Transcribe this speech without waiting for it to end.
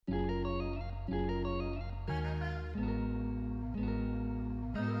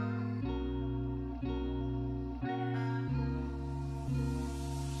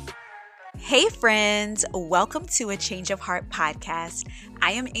Hey friends, welcome to A Change of Heart podcast.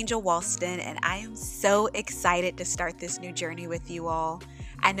 I am Angel Walston and I am so excited to start this new journey with you all.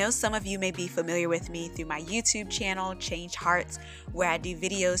 I know some of you may be familiar with me through my YouTube channel, Change Hearts, where I do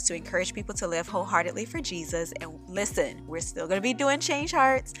videos to encourage people to live wholeheartedly for Jesus. And listen, we're still going to be doing Change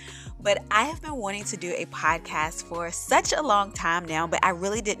Hearts, but I have been wanting to do a podcast for such a long time now, but I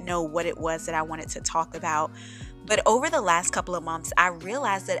really didn't know what it was that I wanted to talk about. But over the last couple of months, I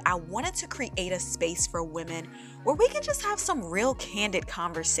realized that I wanted to create a space for women where we can just have some real candid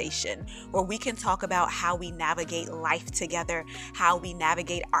conversation, where we can talk about how we navigate life together, how we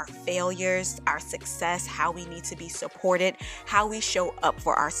navigate our failures, our success, how we need to be supported, how we show up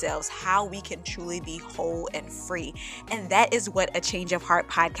for ourselves, how we can truly be whole and free. And that is what A Change of Heart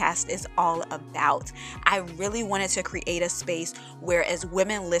podcast is all about. I really wanted to create a space where as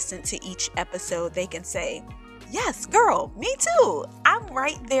women listen to each episode, they can say, yes, girl, me too. I'm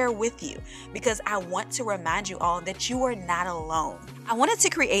right there with you because I want to remind you all that you are not alone. I wanted to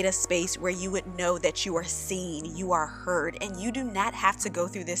create a space where you would know that you are seen, you are heard, and you do not have to go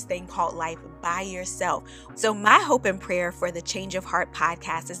through this thing called life by yourself. So my hope and prayer for the Change of Heart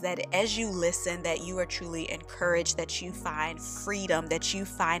podcast is that as you listen, that you are truly encouraged, that you find freedom, that you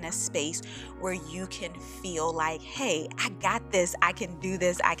find a space where you can feel like, hey, I got this, I can do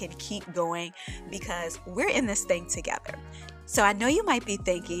this, I can keep going because we're in this thing together. So I know you might be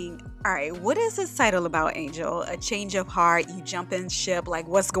thinking, all right, what is this title about, Angel? A change of heart, you jump in ship, like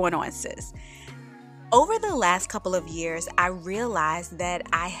what's going on, sis? Over the last couple of years, I realized that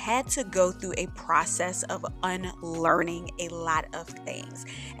I had to go through a process of unlearning a lot of things.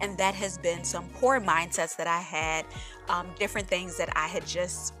 And that has been some poor mindsets that I had, different things that I had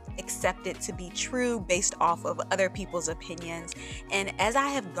just accepted to be true based off of other people's opinions. And as I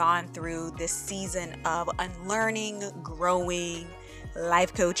have gone through this season of unlearning, growing,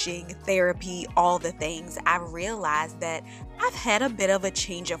 life coaching, therapy, all the things, I realized that I've had a bit of a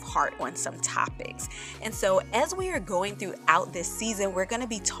change of heart on some topics. And so as we are going throughout this season, we're going to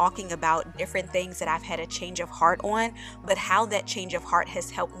be talking about different things that I've had a change of heart on, but how that change of heart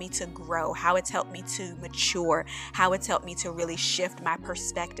has helped me to grow, how it's helped me to mature, how it's helped me to really shift my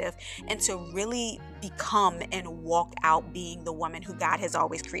perspective and to really become and walk out being the woman who God has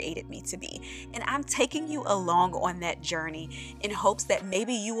always created me to be. And I'm taking you along on that journey in hopes that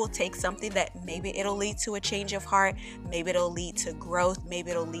maybe you will take something that maybe it'll lead to a change of heart, maybe it'll lead to growth,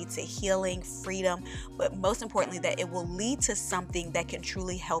 maybe it'll lead to healing, freedom, but most importantly, that it will lead to something that can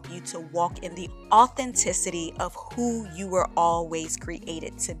truly help you to walk in the authenticity of who you were always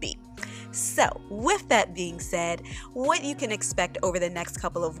created to be. So with that being said, what you can expect over the next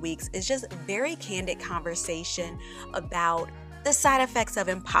couple of weeks is just very candid conversation about the side effects of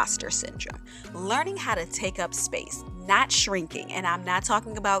imposter syndrome, learning how to take up space, not shrinking. And I'm not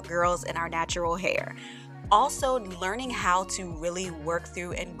talking about girls in our natural hair. Also learning how to really work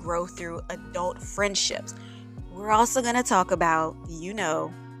through and grow through adult friendships. We're also going to talk about,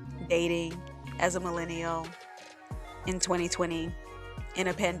 dating as a millennial in 2020 in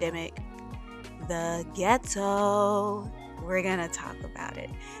a pandemic, the ghetto. We're going to talk about it.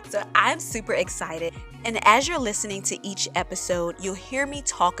 So I'm super excited. And as you're listening to each episode, you'll hear me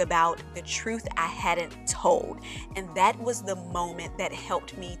talk about the truth I hadn't told. And that was the moment that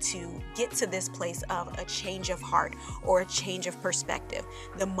helped me to get to this place of a change of heart or a change of perspective.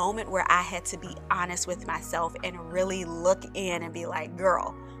 The moment where I had to be honest with myself and really look in and be like,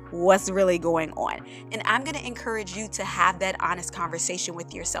 girl, what's really going on? And I'm going to encourage you to have that honest conversation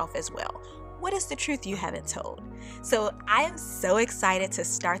with yourself as well. What is the truth you haven't told? So I am so excited to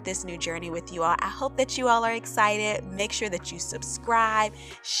start this new journey with you all. I hope that you all are excited. Make sure that you subscribe,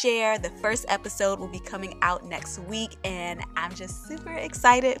 share. The first episode will be coming out next week, and I'm just super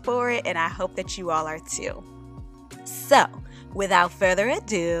excited for it, and I hope that you all are too. So without further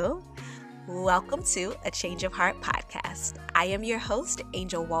ado, welcome to A Change of Heart podcast. I am your host,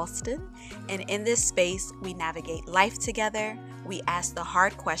 Angel Walston, and in this space, we navigate life together. We ask the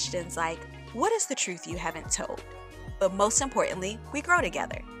hard questions like, what is the truth you haven't told? But most importantly, we grow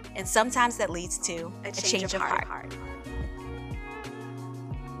together. And sometimes that leads to a change of heart.